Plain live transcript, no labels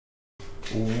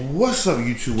What's up,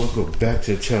 YouTube? Welcome back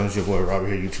to the channel. It's your boy Robert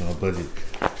here, YouTube on Budget.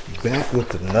 Back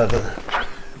with another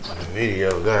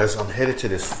video, guys. I'm headed to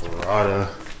this Ferrata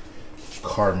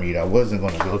car meet. I wasn't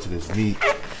going to go to this meet.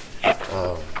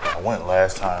 I went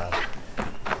last time,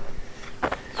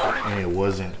 and it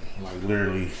wasn't like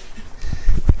literally.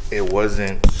 It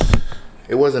wasn't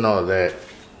all that.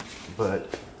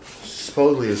 But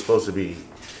supposedly it's supposed to be.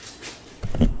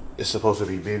 It's supposed to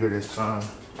be bigger this time.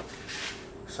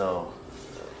 So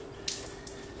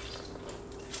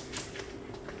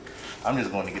I'm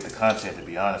just going to get the content, to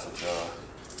be honest with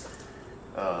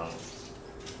y'all.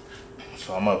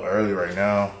 So I'm up early right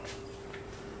now,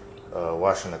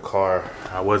 washing the car.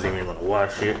 I wasn't even gonna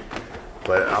wash it,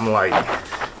 but I'm like,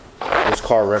 this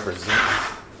car represents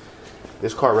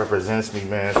me,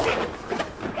 man.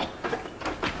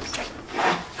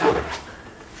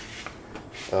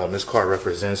 So, this car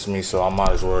represents me, so I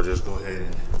might as well just go ahead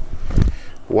and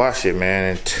wash it,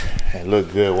 man, and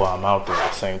look good while I'm out there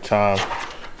at the same time.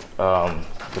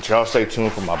 But y'all stay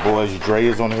tuned for my boys. Dre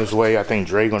is on his way. I think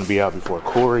Dre gonna be out before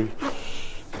Corey.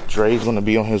 Dre's gonna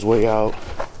be on his way out,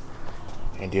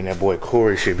 and then that boy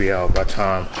Corey should be out by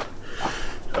time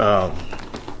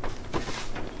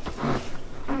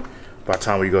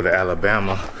we go to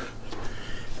Alabama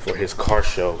for his car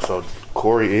show. So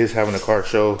Corey is having a car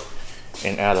show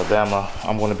in Alabama.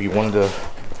 I'm gonna be one of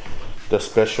the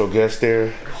special guests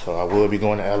there, so I will be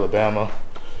going to Alabama.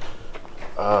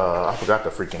 I forgot the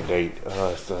freaking date.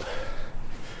 I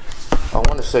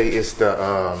want to say it's the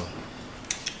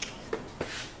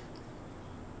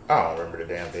I don't remember the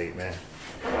damn date, man.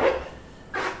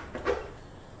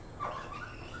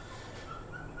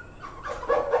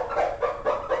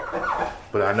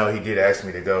 But I know he did ask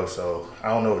me to go, so I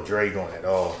don't know if Dre going at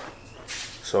all.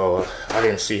 So I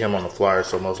didn't see him on the flyer,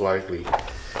 so most likely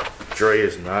Dre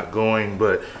is not going.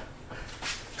 But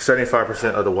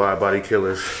 75% of the wide body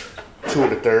killers, 2 of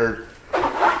the third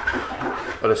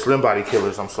of the slim body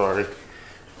killers, I'm sorry,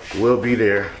 will be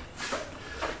there.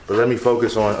 But let me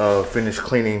focus on finish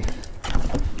cleaning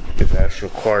this actual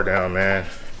car down, man.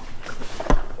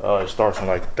 It starts in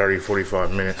like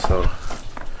 30-45 minutes, so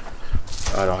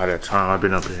I don't have that time. I've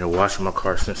been up in here washing my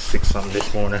car since 6 something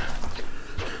this morning.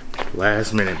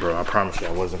 Last minute, bro. I promise you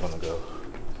I wasn't gonna go.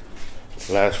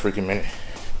 Last freaking minute.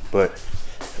 But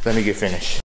let me get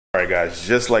finished. Alright guys,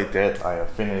 just like that, I have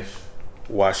finished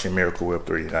washing Miracle Whip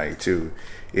 392.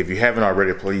 If you haven't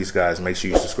already, please guys, make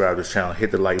sure you subscribe to this channel,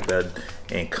 hit the like button,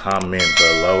 and comment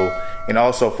below. And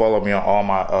also follow me on all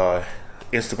my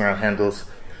Instagram handles,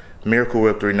 Miracle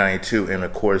Whip 392, and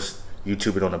of course,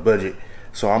 YouTubeN on a budget.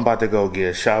 So I'm about to go get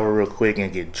a shower real quick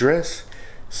and get dressed.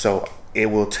 So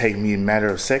it will take me a matter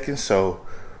of seconds. So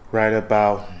right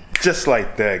about just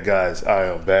like that, guys, I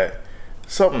am back.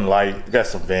 Something light. Got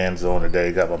some Vans on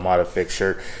today. Got my Modifix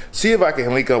shirt. See if I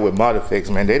can link up with Modifix,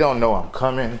 man. They don't know I'm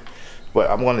coming, but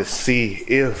I'm going to see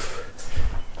if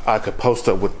I could post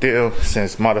up with them,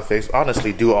 since Modifix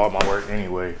honestly do all my work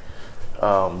anyway.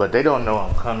 But they don't know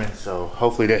I'm coming, so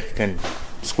hopefully they can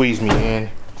squeeze me in.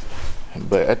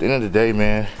 But at the end of the day,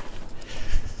 man,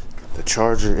 the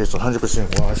charger is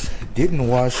 100% washed. Didn't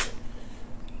wash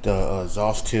the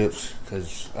exhaust tips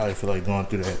because I didn't feel like going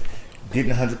through that.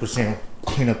 Didn't 100%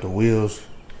 clean up the wheels.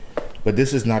 But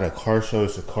this is not a car show,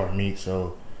 it's a car meet,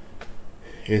 so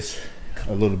it's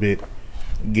a little bit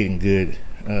getting good.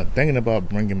 Thinking about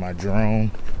bringing my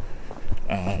drone.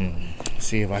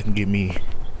 See if I can get me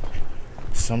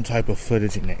some type of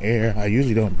footage in the air. I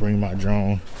usually don't bring my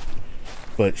drone,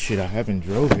 but shit, I haven't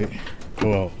drove it.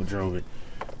 Well, drove it.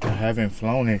 I haven't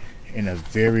flown it in a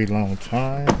very long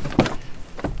time.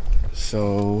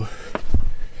 So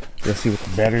let's see what the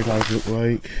battery life look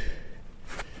like.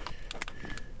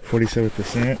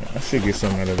 47%. I should get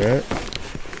something out of that.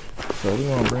 So we're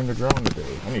gonna bring the drone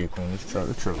today. I need to clean this truck.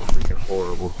 The truck is freaking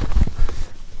horrible.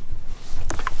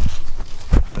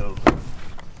 So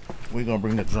we're gonna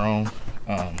bring the drone.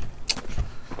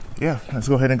 Yeah, let's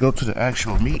go ahead and go to the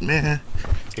actual meet, man.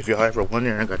 If y'all ever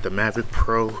wondering, I got the Mavic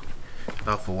Pro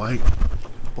Alpha White.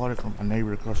 Bought it from my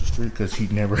neighbor across the street because he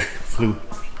never flew.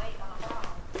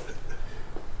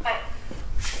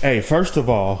 Hey, first of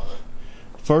all,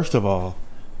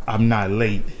 I'm not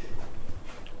late.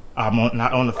 I'm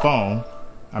not on the phone.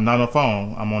 I'm not on the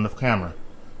phone. I'm on the camera.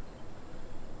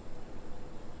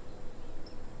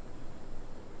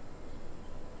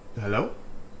 Hello?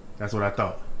 That's what I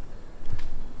thought.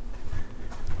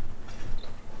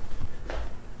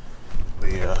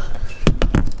 But yeah.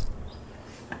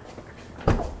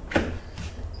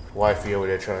 Wifey over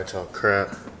there trying to talk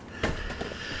crap.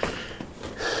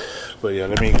 But yeah,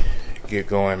 let me get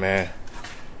going, man.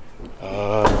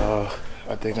 I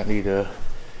I think I need a.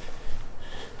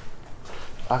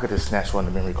 I could just snatch one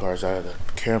of the memory cards out of the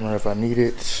camera if I need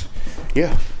it.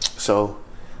 Yeah. So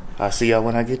I'll see y'all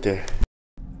when I get there.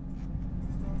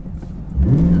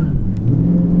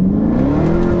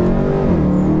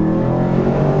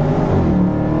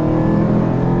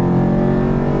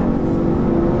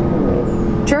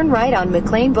 Turn right on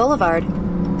McLean Boulevard,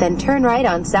 then turn right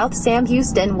on South Sam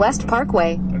Houston West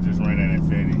Parkway. I just ran that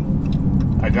Infinity.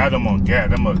 I got him on gas.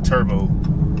 I'm on turbo.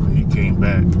 He came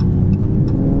back.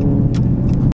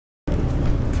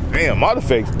 Damn,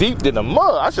 Modifix deep in the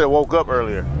mud. I should have woke up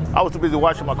earlier. I was too busy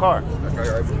watching my car.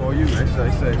 Right before you, they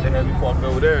had me parked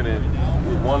over there, and then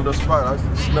we wanted the spot. I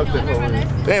snuck that over there.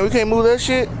 Damn, we can't move that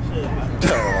shit.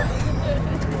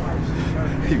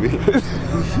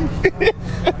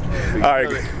 All right.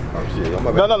 Oh, shit.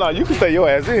 No. You can stay your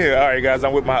ass in here. All right, guys.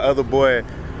 I'm with my other boy,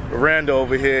 Randall,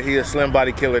 over here. He a slim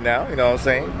body killer now. You know what I'm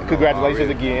saying? Congratulations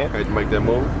again. Had to make that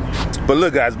move. But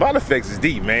look, guys, Modifix is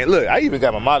deep, man. Look, I even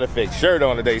got my Modifix shirt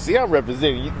on today. See, I'm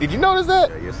representing. Did you notice that?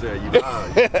 Yeah, yes, sir. You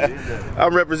lied.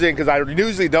 I'm representing because I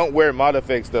usually don't wear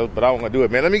Modifix stuff, but I'm gonna do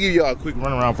it, man. Let me give y'all a quick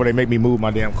run around before they make me move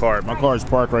my damn car. My car is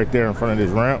parked right there in front of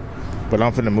this ramp, but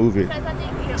I'm finna move it.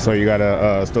 So you got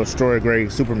a Story Gray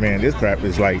Superman. This crap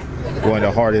is like one of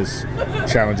the hardest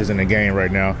challenges in the game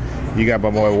right now. You got my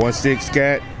boy 1.6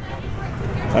 Scat.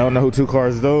 I don't know who two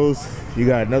cars those. You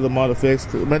got another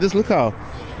Modifix. Man, just look how.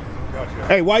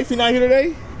 Hey, wifey not here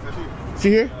today? She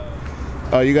here?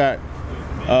 You got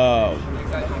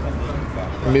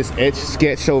Miss Etch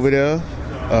Sketch over there.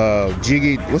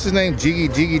 Jiggy, what's his name?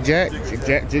 Jiggy Jack.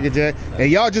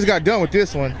 And y'all just got done with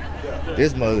this one.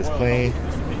 This mug is clean.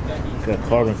 Got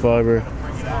carbon fiber.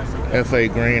 FA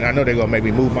green. I know they're gonna make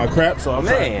me move my crap, so I'm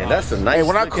Man, that's a nice. Hey,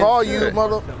 when I call you, shirt.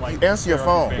 mother, answer your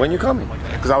phone. When you coming?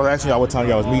 Because I was asking y'all what time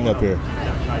y'all was meeting up here.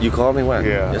 You called me when?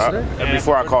 Yeah. Yesterday?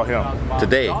 Before I call him.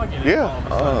 Today? Yeah.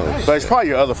 Oh. But it's probably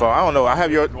your other phone. I don't know. I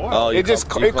have your. Oh, you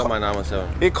call my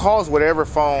 917. It calls whatever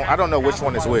phone. I don't know which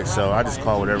one is which, so I just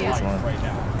call whatever which one.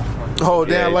 Oh,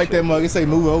 damn! I like that mug. It say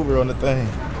move over on the thing.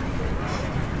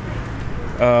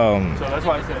 So that's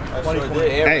why I said 2020.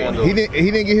 Hey, he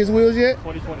didn't get his wheels yet.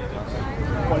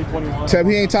 2021. Tell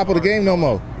he ain't top of the game no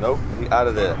more. Nope, he out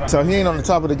of there. So he ain't on the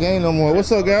top of the game no more.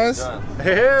 What's up, guys?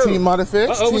 Hey. Team Modifix.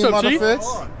 What's up, Modifix.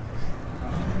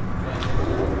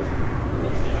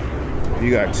 You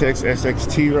got Tex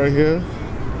SXT right here.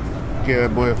 Give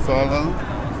that boy a follow.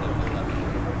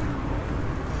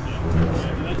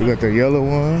 You got the yellow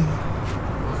one.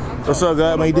 What's up,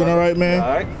 guys? Man, you doing all right, man? All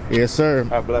right. Yes, sir.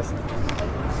 God bless you.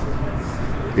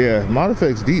 Yeah,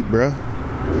 Modifix deep, bro.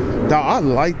 Dog, I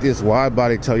like this wide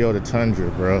body Toyota Tundra,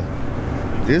 bro.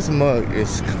 This mug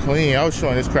is clean. I was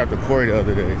showing this crap to Corey the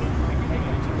other day.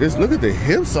 Look at the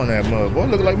hips on that mug. Boy,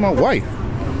 look like my wife.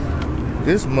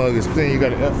 This mug is clean. You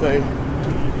got an FA.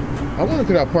 I wonder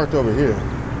could I parked over here.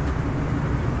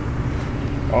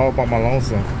 All by my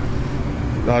lonesome.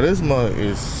 Nah, this mug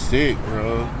is sick,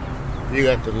 bro. You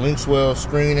got the Linkswell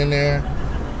screen in there.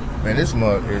 Man, this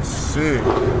mug is sick.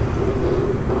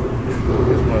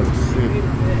 This mug is sick.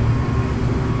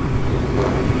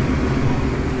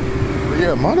 But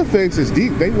yeah, Modifix is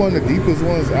deep. They one of the deepest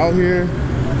ones out here.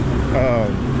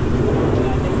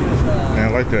 Man, I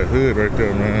like that hood right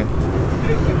there, man.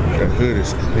 That hood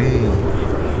is clean.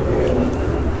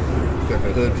 Got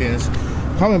the hood pins.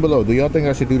 Comment below. Do y'all think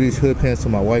I should do these hood pins to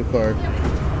my white car?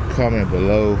 Comment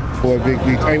below. Boy, Big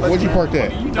B. Hey, where'd you park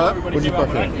that? Huh? Where'd you park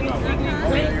that?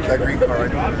 That green car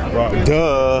right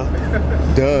there.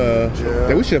 Duh.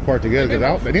 Hey, we should have parked together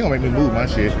because they gonna make me move my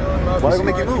shit. Why they gonna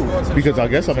make you move? Because I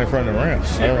guess I'm in front of the ramp.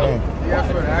 I don't know. Yeah,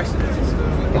 for an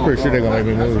accident. I'm pretty sure they're gonna make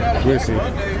me move. We'll see.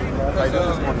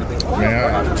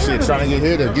 Man, shit, trying to get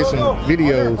here to get some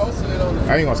videos. I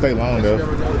ain't gonna stay long though.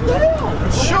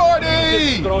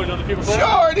 Shorty!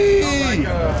 Shorty!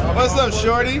 What's up,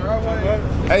 Shorty?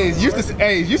 Hey, it's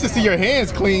used to see your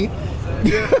hands clean.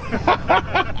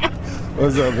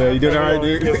 What's up, man? You doing all right,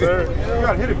 dude? Yes, sir. You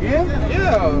got hit again?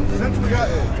 Yeah. Since we got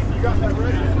that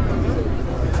ready.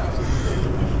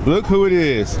 Look who it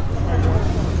is.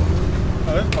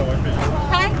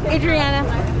 Hi, Adriana.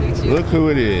 Look who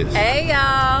it is. Hey,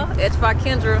 y'all. It's by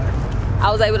Kendra. I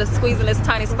was able to squeeze in this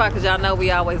tiny spot because y'all know we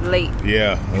always late.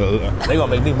 Yeah. They gonna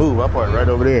make me move. I parked right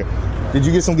over there. Did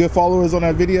you get some good followers on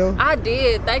that video? I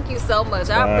did. Thank you so much.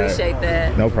 I appreciate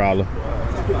that. No problem.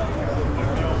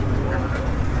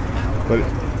 But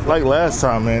like last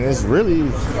time, man, it's really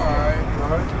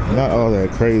not all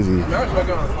that crazy.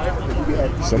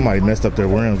 Somebody messed up their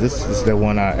rims. This is the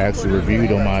one I actually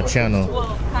reviewed on my channel.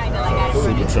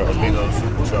 Supercharged, big old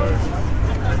supercharged.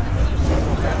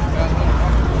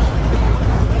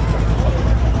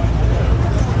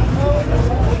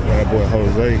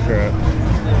 Jose crap.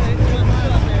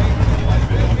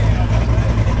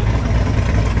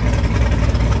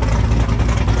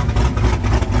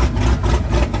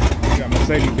 Got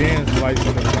Mercedes-Benz lights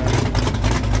on the front.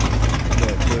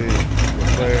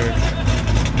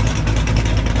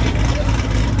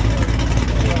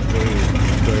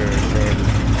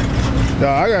 No,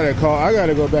 I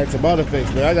gotta go back to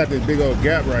Butterfix, but I got this big old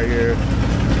gap right here.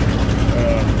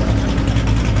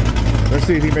 Let's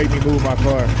see if he make me move my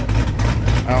car.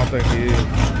 I don't think he is.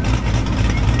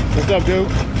 What's up, dude?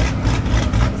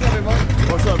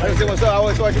 What's up, man? What's up? I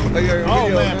always watch your video,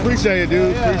 man. Man. Appreciate it,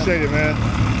 dude. Yeah. Appreciate it, man.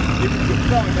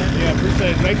 Yeah,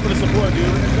 appreciate it. Thanks for the support,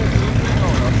 dude.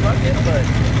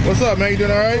 What's up, man? You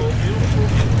doing all right?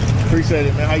 Appreciate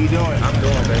it, man. How you doing? I'm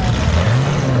doing, man.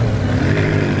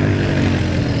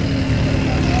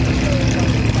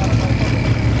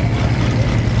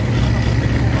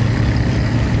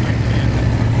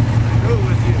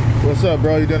 What's up,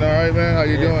 bro? You doing all right, man? How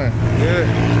you doing? Good.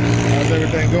 How's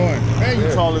everything going? Man, you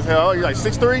tall as hell. You like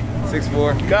 6'3"?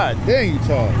 6'4". God dang, you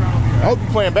tall. I hope you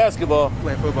playing basketball.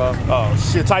 Playing football. Oh,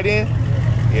 shit. Tight end?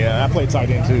 Yeah, I play tight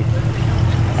end, too.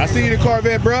 I see you in the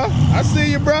Corvette, bro. I see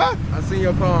you, bro. I seen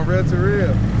your car on Real to Real.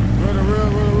 Real.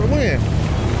 When?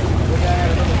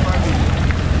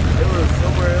 It was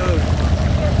somewhere else.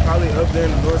 Probably up there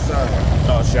in the north side.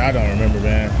 Oh, shit. I don't remember,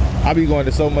 man. I be going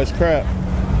to so much crap.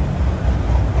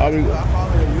 Hey,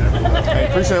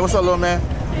 appreciate it. What's up, little man?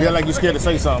 Yeah, like you scared to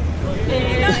say something.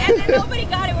 And nobody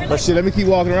got it. We're But shit, let me keep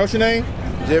walking around. What's your name?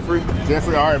 Jeffrey.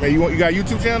 Jeffrey. All right, man. You got a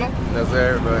YouTube channel? That's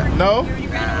everybody. No?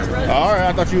 All right.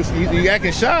 I thought you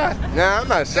acting shy. Nah, I'm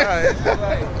not shy.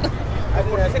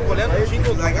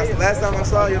 Last time I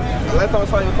saw your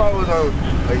car was on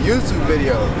a YouTube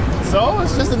video. So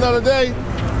it's just another day.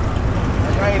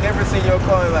 I ain't never seen your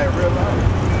car in like real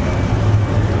life.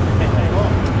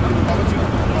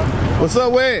 What's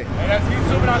up, Wade? Hey, that's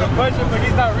YouTubing on a budget, but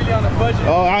he's not really on a budget.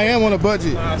 Oh, I am on a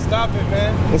budget. Stop it,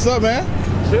 man. What's up, man?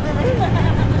 Chilling,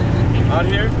 man. Out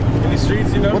here in the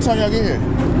streets, you know. What time y'all get here?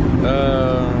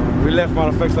 We left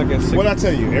Motherfucks like at 6. What'd I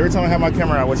tell you? Every time I have my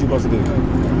camera out, what you supposed to do?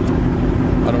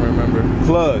 I don't remember.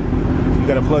 Plug. You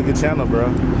gotta plug your channel,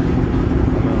 bro.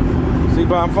 See,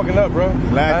 bro, I'm fucking up, bro.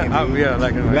 Lacking. Yeah,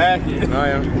 lacking. Lacking. I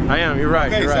am. You're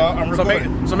right. Okay, you're right. so I'm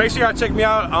recording. So make sure y'all check me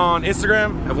out on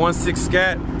Instagram at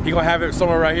 16scat. He gonna have it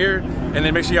somewhere right here, and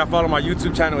then make sure y'all follow my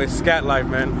YouTube channel. It's Scat Life,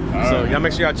 man. So y'all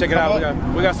make sure y'all check it out.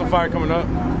 We got some fire coming up.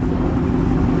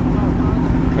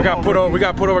 We got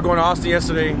put over going to Austin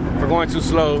yesterday for going too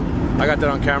slow. I got that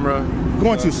on camera.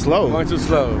 Going too slow? Going too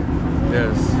slow.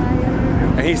 Yes.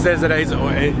 And he says that it's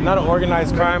not an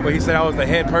organized crime, but he said I was the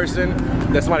head person.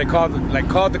 That somebody called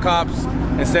the cops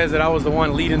and says that I was the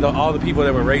one leading all the people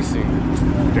that were racing.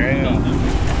 Damn.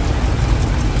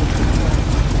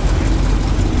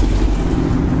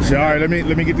 All right, let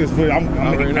me get this footage. I'm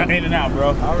in and out,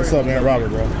 bro. What's up, man? Robert,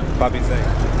 bro. Poppy Zay.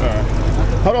 All right.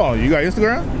 Hold on, you got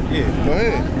Instagram? Yeah. Go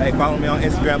ahead. Hey, follow me on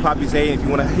Instagram, Poppy Zay. If you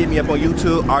want to hit me up on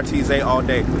YouTube, RTZay all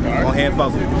day. Right. On hand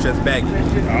puzzle, just baggy. All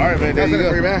right, man. There you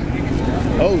go.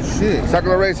 man. Oh shit.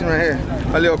 Circular Racing right here.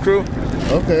 My little crew.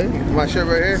 Okay. My shirt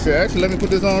right here. So actually, let me put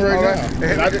this on right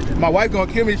now. My wife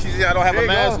gonna kill me. She said I don't have a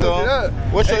mask on.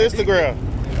 What's your Instagram?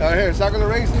 Right here, Circular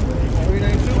Racing.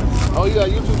 392. Oh, you got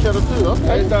a YouTube channel too.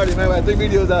 Okay. I started, man. I got 3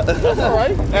 videos out. That's all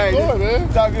right. Hey, good, man.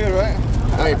 It's all good, right?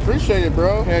 I appreciate it,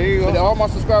 bro. Yeah, here you go. But all my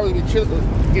subscribers be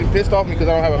getting pissed off me because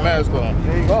I don't have a mask on.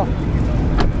 There you go.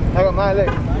 I got my leg.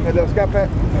 Got that scat pack.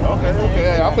 Okay.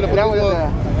 Hey, I'm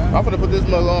finna put this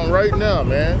mug on right now,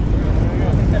 man.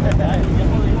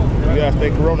 You gotta stay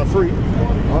corona free.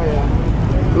 Oh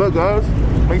yeah. Look, guys,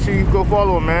 make sure you go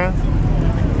follow him, man.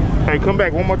 Hey, come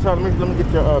back one more time. Let me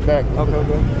get your back. Okay.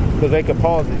 Because they can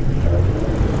pause it.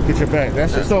 Get your back.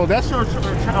 That's your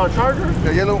charger?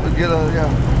 The yellow, yeah.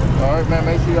 All right, man.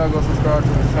 Make sure y'all go subscribe to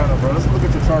the channel, bro. Let's look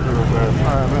at your charger real fast.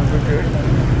 All right, man. Okay.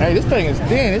 Hey, this thing is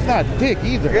thin. It's not thick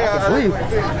either. Yeah, I can breathe.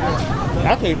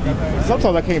 I can't.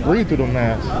 Sometimes I can't breathe through the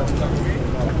mask.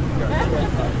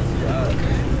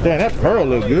 Damn, that pearl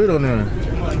look good on there.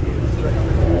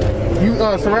 You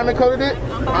ceramic coated it?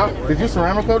 Did you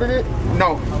ceramic coated it?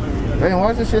 No. Damn,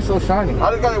 why is this shit so shiny? I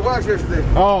just got it washed yesterday.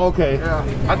 Oh, okay. Yeah.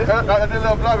 I did a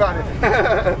little vlog on it.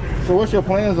 So what's your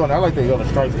plans on it? I like the yellow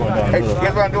stripes going down. Hey,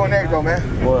 guess what I'm doing next, though, man?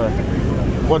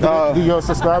 What do your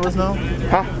subscribers know?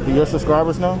 Huh? Do your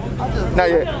subscribers know? Not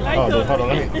yet. Oh, dude, hold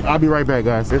on. I'll be right back,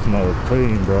 guys. This mug is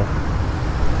clean, bro. Ooh,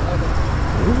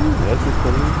 that's just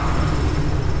clean.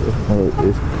 This mug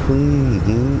is clean,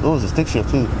 dude. Oh, it's a stick shift,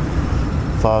 too.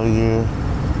 5 year.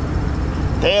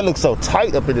 Damn, it looks so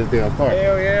tight up in this damn car.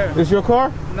 Hell yeah. This your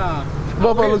car? Nah.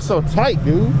 Motherfucker looks so tight,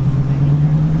 dude.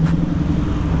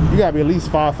 You gotta be at least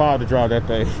 5'5" to drive that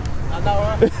thing. I know,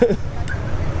 right?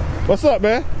 What's up,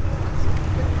 man?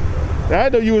 I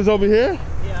didn't know you was over here.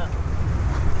 Yeah.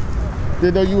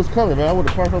 Didn't know you was coming, man. I would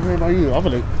have parked over here by you.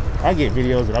 I get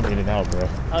videos and I'm in and out, bro.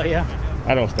 Oh, yeah?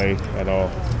 I don't stay at all.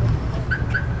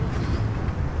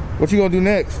 What you gonna do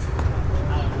next?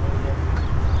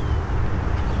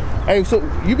 Hey, so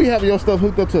you be having your stuff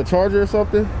hooked up to a charger or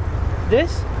something?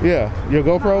 This? Yeah, your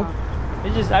GoPro? I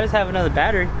just have another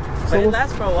battery. But it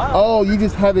lasts for a while. Oh, you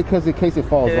just have it because in case it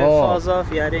falls off. If it falls off,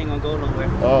 yeah, it ain't gonna go nowhere.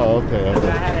 Oh, okay. I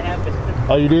had it happen.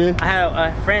 Oh, you did? I had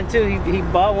a friend too. He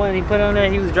bought one. He put it on there.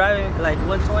 He was driving like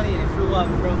 120 and it flew up,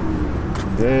 bro.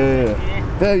 Yeah.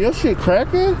 Damn, your shit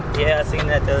cracking? Yeah, I seen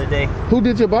that the other day. Who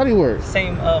did your body work?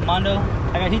 Same Mondo.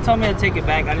 He told me to take it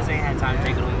back. I just ain't had time to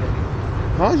take it away.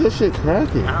 How's your shit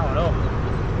cracking? I don't know.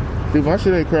 Dude, my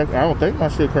shit ain't cracking. I don't think my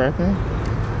shit cracking.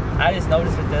 I just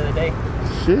noticed it the other day.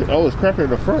 Shit. Oh, it's cracking in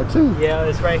the front too. Yeah,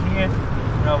 it's right here.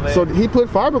 No, so he put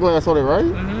fiberglass on it, right?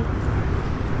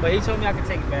 Mm-hmm. But he told me I could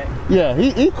take it back. Yeah,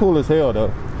 he cool as hell though.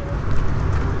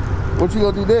 What you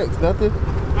gonna do next? Nothing?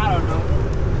 I don't know.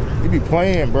 You be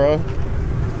playing, bro.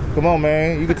 Come on,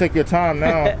 man. You can take your time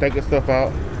now, taking stuff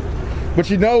out. But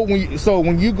you know,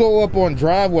 when you go up on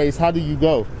driveways, how do you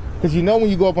go? Because you know when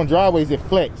you go up on driveways, it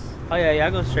flex. Oh yeah, I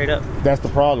go straight up. That's the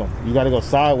problem. You got to go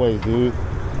sideways, dude.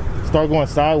 Start going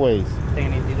sideways. I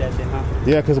think I need to do that then, huh?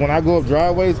 Yeah, because when I go up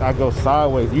driveways, I go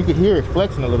sideways. You can hear it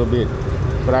flexing a little bit,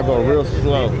 but I go real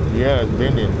slow. Yeah, it's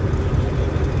bending.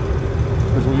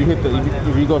 Because when you hit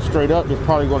if you go straight up, it's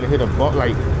probably going to hit a bump.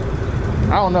 Like,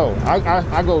 I don't know.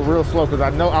 I go real slow because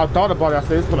I thought about it. I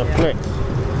said it's going to flex.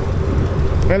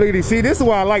 Man, look at these. See, this is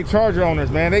why I like Charger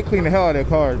owners, man. They clean the hell out of their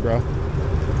cars, bro.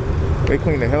 They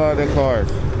clean the hell out of their cars.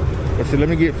 But shit, let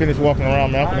me get finished walking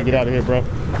around, man. I'm gonna get out of here, bro.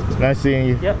 Nice seeing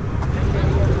you. Yep.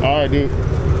 All right, dude.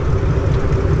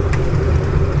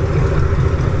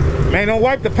 Man, don't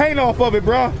wipe the paint off of it,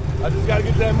 bro. I just gotta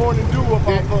get that morning dew up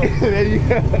off of it. There you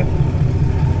go.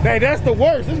 Hey, that's the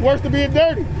worst. It's worse than being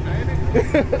dirty.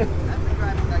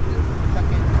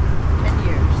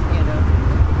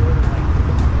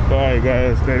 All right,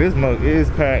 guys. Man, this mug is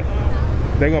packed.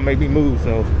 They gonna make me move,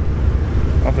 so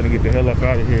I'm finna get the hell up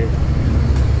out of here.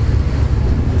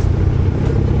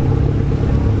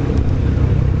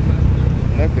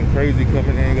 Nothing crazy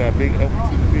coming in. You got a big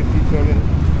F-250 coming.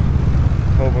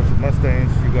 A whole bunch of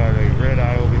Mustangs. You got a red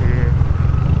eye over here.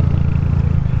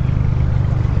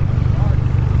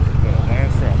 Got a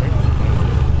Lancer. I think it's a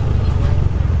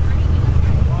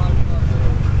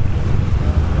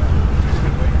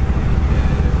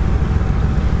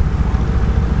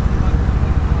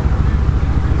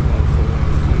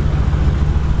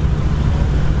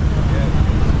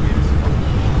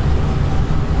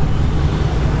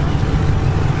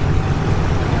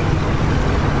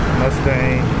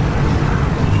Mustang.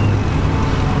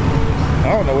 I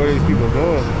don't know where these people are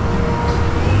going.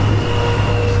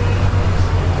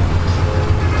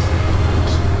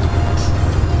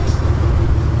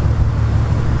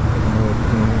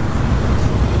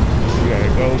 You got a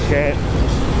Gold Cat.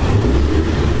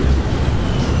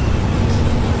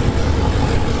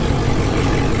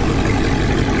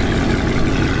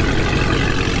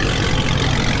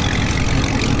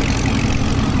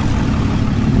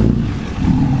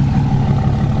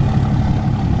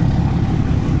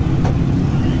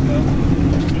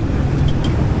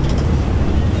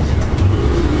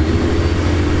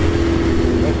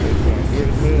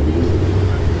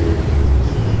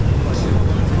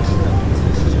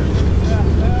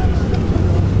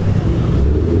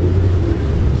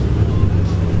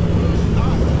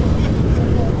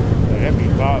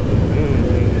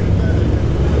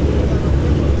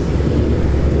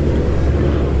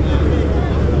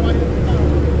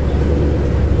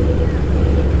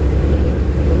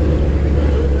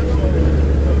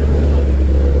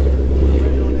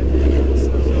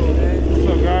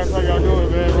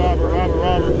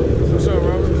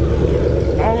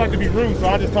 So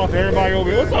I just talked to everybody over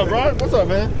here. What's up, bro? What's up,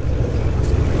 man?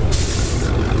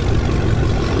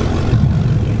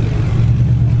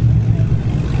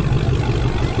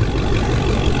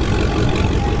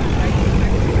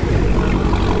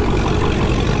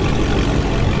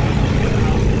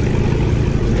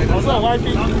 What's up,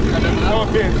 wifey? Oh,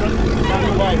 okay. Not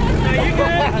your wife. Are you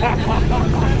good?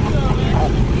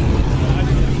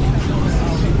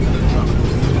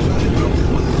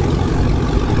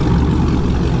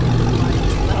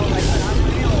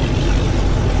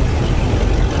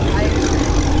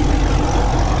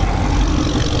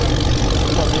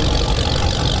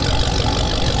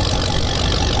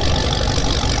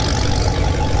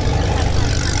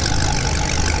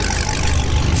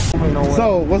 So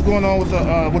So what's going on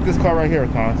with this car right here,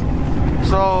 Con?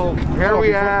 So here we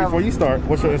have. Before you start,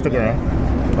 what's your Instagram?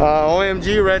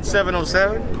 OMG Red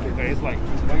 707. Okay, it's like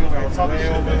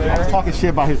I was talking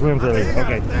shit about his rims earlier.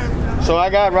 Okay. So I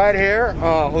got right here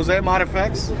Jose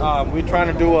Modifex. We're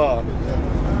trying to do a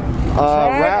raffle.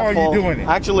 Or are you doing it?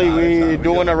 Actually, we're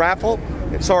doing a raffle.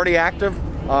 It's already active.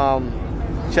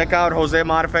 Check out Jose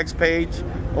Modifex page,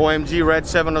 OMG Red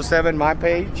 707, my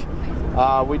page.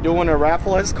 We're doing a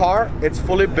raffle. His car, it's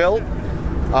fully built.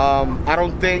 I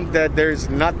don't think that there's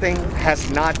nothing has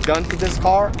not done to this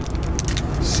car.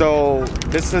 So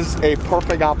this is a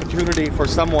perfect opportunity for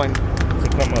someone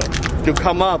to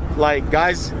come up. Like,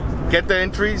 guys, get the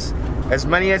entries, as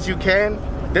many as you can.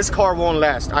 This car won't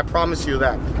last, I promise you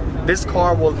that. This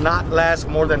car will not last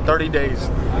more than 30 days.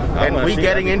 And we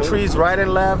getting entries right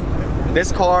and left.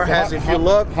 This car has, if you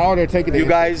look, how are they taking it? You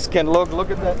guys can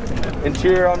look at the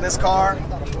interior on this car.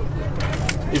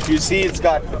 If you see, it's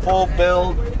got full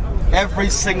build. Every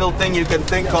single thing you can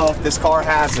think of, this car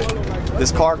has it. This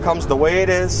car comes the way it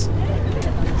is.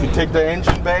 If you take the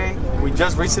engine bay, we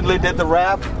just recently did the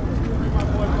wrap.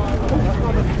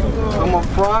 Come up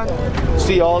front,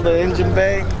 see all the engine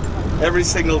bay, every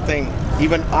single thing.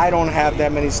 Even I don't have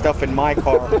that many stuff in my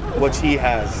car, which he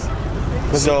has.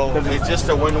 So it's just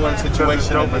a win-win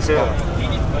situation in this car.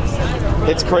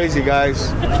 It's crazy,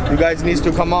 guys. You guys need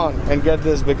to come on and get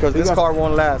this because this car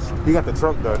won't last. You got the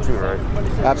trunk though too, right?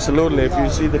 Absolutely. If you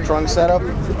see the trunk setup.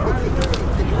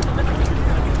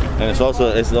 And it's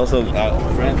also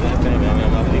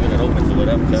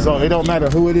so it don't matter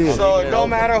who it is. So it don't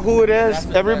matter who it is.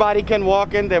 Everybody can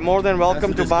walk in. They're more than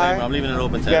welcome to buy. I'm leaving it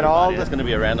open to get everybody. It's going to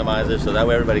be a randomizer, so that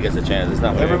way everybody gets a chance. It's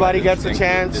not everybody gets a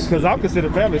chance. Because I'm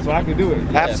considered family, so I can do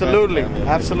it. Absolutely,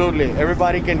 absolutely.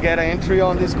 Everybody can get an entry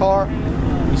on this car.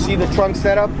 You see the trunk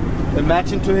setup, the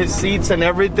matching to his seats and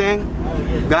everything.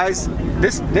 Guys,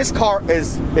 this car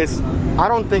is I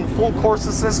don't think full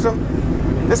Corsa system.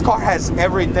 This car has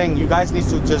everything. You guys need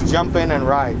to just jump in and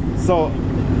ride. So,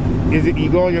 is it you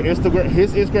go on your Instagram,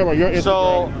 his Instagram or your Instagram?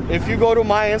 So, if you go to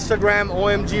my Instagram,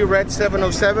 OMG Red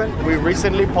 707,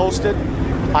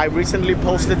 I recently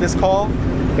posted this car.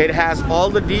 It has all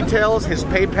the details, his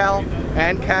PayPal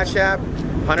and Cash App,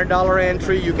 $100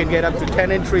 entry. You can get up to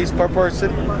 10 entries per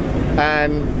person.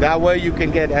 And that way you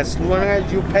can get, as soon as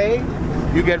you pay,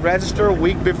 you get registered a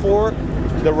week before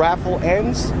the raffle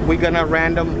ends. We're gonna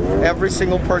every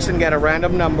single person get a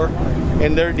random number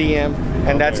in their DM,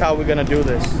 and that's how we're gonna do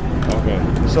this.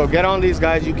 Okay. So get on these,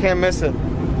 guys. You can't miss it.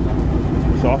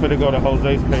 So I'm gonna go to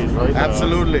Jose's page, right?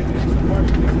 Absolutely.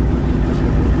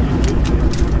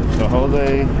 So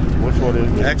Jose, which one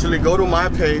is it? Actually, go to my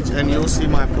page and you'll see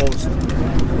my post.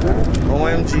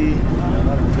 OMG.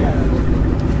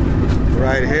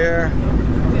 Right here.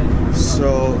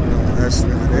 So no, that's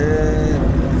not it.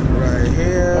 Right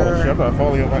here. Oh, shit, I'm gonna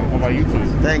follow you on my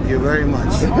YouTube. Thank you very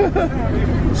much.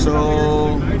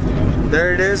 So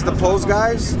there it is, the post,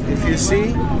 guys. If you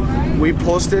see, we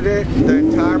posted it, the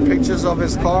entire pictures of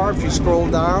his car. If you scroll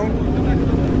down,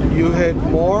 you hit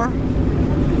more,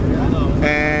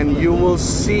 and you will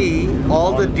see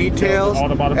all the details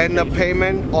and the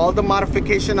payment. All the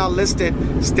modification are listed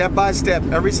step by step,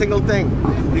 every single thing.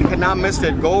 You cannot miss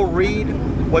it. Go read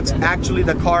what's actually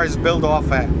the car is built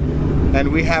off at. And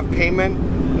we have payment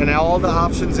and all the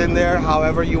options in there,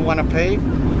 however you want to pay.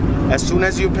 As soon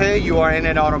as you pay, you are in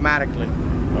it automatically.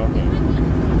 Okay.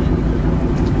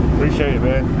 Appreciate it,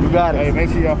 man. You got it. Hey, make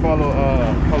sure y'all follow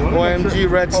OMG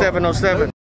Red 707.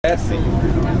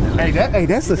 Hey,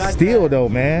 that's a steal though,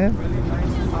 man.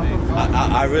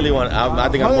 I really want. I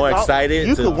think I'm more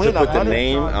excited to put the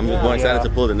name. I'm more excited to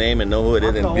pull the name and know who it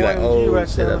is and be like, oh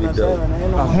shit, that'd be dope.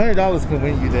 $100 can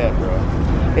win you that, bro.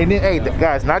 And then, hey,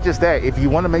 guys, not just that. If you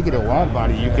want to make it a wide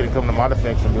body, you can come to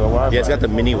Modifex and do a wide body. Yeah, it's got the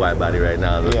mini wide body right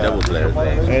now, the double flare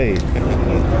thing.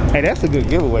 Hey, that's a good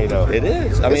giveaway, though. It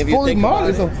is. I mean, if you think about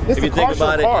it, if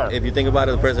you think about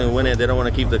it, the person who win it, they don't want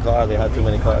to keep the car. They have too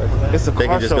many cars. They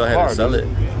can just go ahead and sell it.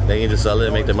 They can just sell it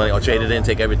and make the money, or trade it in,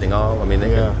 take everything off. I mean,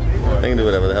 they can do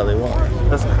whatever the hell they want.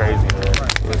 That's crazy, man.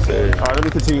 Yes, sir. All right, let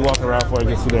me continue walking around before it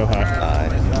gets too damn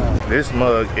hot. This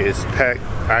mug is packed.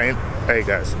 Hey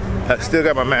guys, I still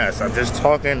got my mask. I'm just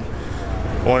talking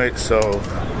on it, so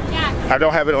I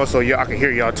don't have it on so I can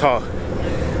hear y'all talk.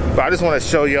 But I just want to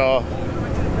show y'all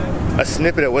a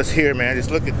snippet of what's here, man. Just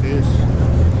look at this.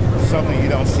 Something you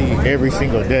don't see every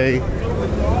single day.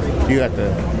 You got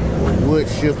the wood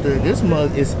shifter. This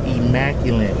mug is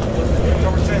immaculate.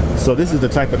 So this is the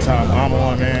type of time I'm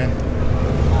on, man.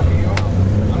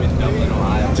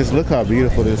 Just look how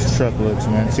beautiful this truck looks,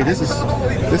 man. See, this is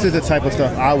the type of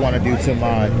stuff I want to do to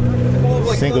my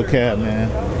single cab, man.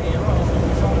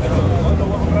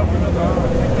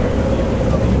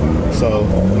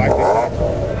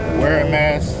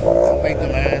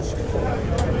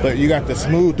 But you got the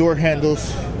smooth door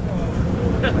handles.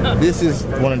 This is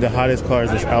one of the hottest cars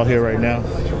that's out here right now.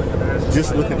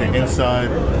 Just look at the inside.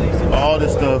 All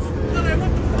this stuff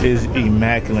is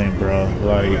immaculate, bro.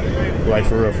 Like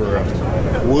for real, for real.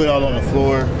 Wood all on the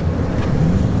floor.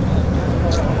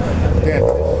 Damn.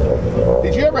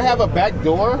 Did you ever have a back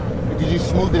door? Did you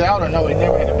smooth it out or no? It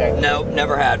never had a back door. No,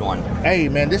 never had one. Hey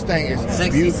man, this thing is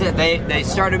 66. They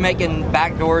started making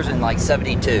back doors in like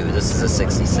 72. This is a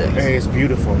 66. Hey, it's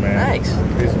beautiful, man. Thanks.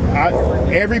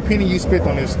 Every penny you spent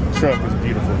on this truck is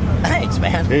beautiful. Thanks,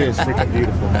 man. It is freaking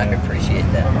beautiful, man. I appreciate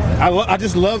that. I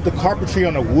just love the carpentry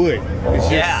on the wood. It's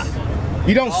just,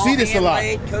 you don't see this a lot.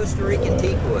 Handmade Costa Rican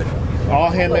teak wood. All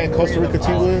handmade Costa Rica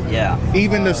teak wood? Yeah.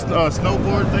 Even the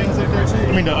snowboard things like that too?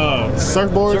 I mean the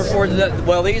surfboards? Surfboards,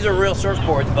 well these are real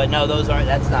surfboards, but no, those aren't,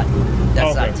 that's not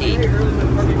teak.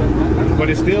 But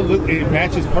it still it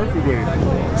matches perfect with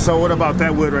it. So what about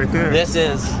that wood right there? This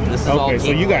is all okay, teak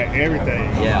so you wood. got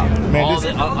everything. Yeah.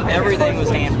 Man, everything was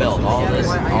hand built. All this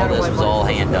was all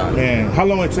hand done. Man, how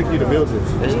long it took you to build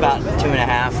this? It was about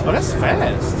 2.5. Oh, that's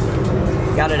fast.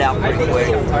 Got it out pretty quick.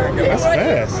 That's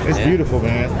fast. It's beautiful,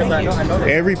 man.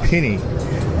 Every penny.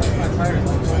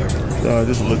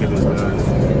 Just look at this,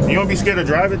 man. You don't be scared to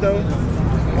drive it though?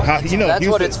 That's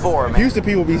what it's for, man. Houston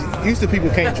people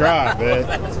can't drive, man.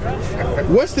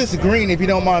 What's this green, if you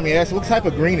don't mind me asking? What type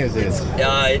of green is this?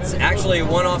 It's actually a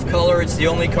one-off color. It's the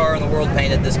only car in the world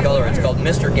painted this color. It's called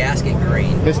Mr. Gasket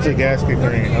Green. Mr. Gasket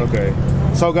Green, okay.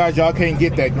 So guys, y'all can't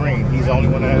get that green. He's the only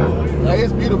one that has it. Hey,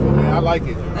 it's beautiful, man. I like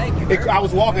it. Thank you. I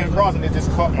was walking across and it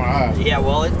just caught my eye. Yeah,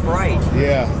 well, it's bright.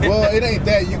 Yeah. Well, it ain't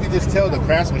that. You can just tell the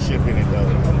craftsmanship in it, though.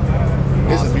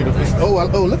 This is beautiful.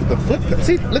 Oh, look at the footprints.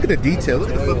 See, look at the detail.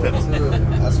 Look at the footprints.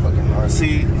 That's fucking hard.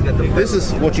 See, this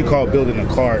is what you call building a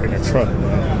car in a truck,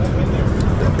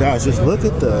 man. Guys, just look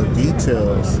at the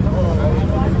details.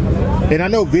 And I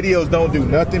know videos don't do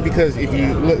nothing because if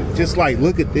you look, just like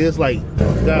look at this, like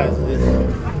guys,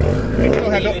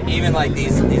 even like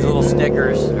these little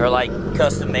stickers are like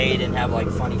custom made and have like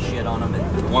funny shit on them.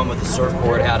 And one with the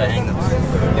surfboard, how to hang them.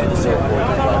 Yeah, the surfboard.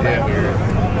 Yeah,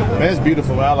 man, it's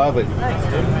beautiful. Man. I love it.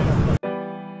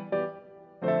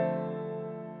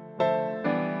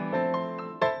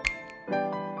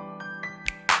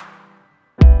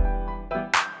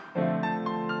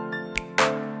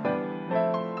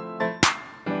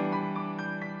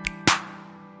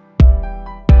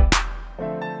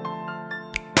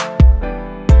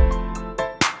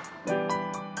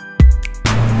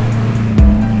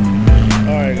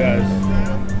 Alright guys,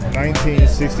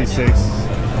 1966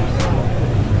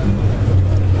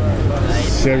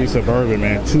 Chevy Suburban,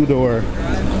 man, 2-door.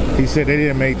 He said they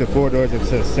didn't make the 4 doors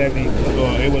until 70.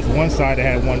 It was one side that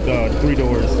had 3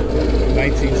 doors,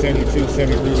 1972,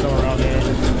 73, somewhere around there.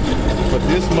 But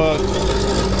this mug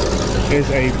is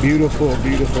a beautiful,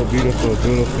 beautiful, beautiful,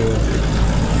 beautiful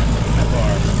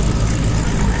car.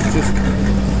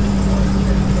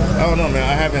 I don't know, man.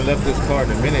 I haven't left this car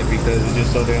in a minute because it's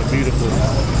just so damn beautiful.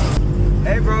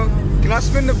 Hey, bro, can I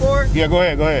spin the board? Yeah, go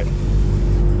ahead, go ahead.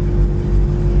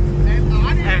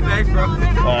 Hey, thanks, bro. All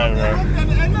right, man.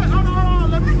 Hey, look, hold on,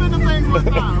 let me spin the thing one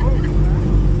time.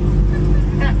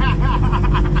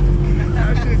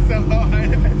 That shit's so hard.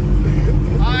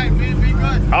 All right, man, be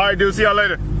good. All right, dude, see y'all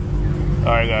later.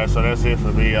 All right, guys, so that's it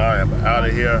for me. All right, I'm out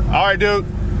of here. All right, dude.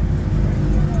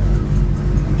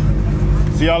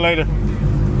 See y'all later.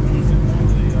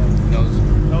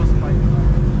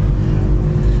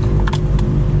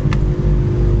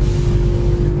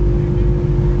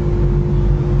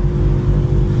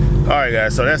 Alright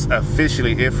guys, so that's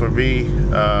officially it for me.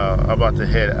 I'm about to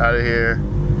head out of here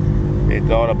and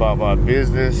go on about my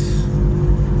business.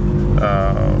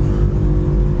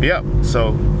 Yep,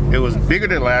 so it was bigger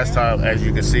than last time, as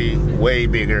you can see, way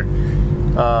bigger.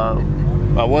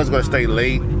 I was gonna stay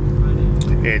late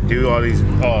and do all these,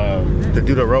 to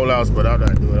do the rollouts, but I'm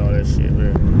not doing all that shit,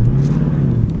 man.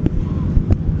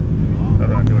 I'm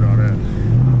not doing all that.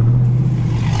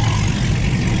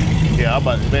 Yeah, I'm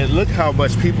about to, man, look how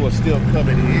much people are still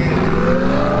coming in.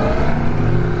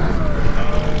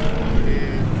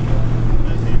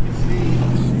 As you can see,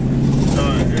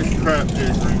 this crap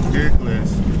is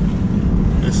ridiculous.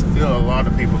 There's still a lot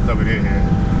of people coming in here.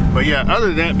 But yeah, other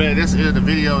than that, man, this is the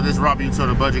video. This Rob You to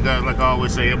the Budget, guys. Like I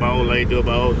always say, in my own lane, doing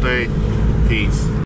my own thing. Peace.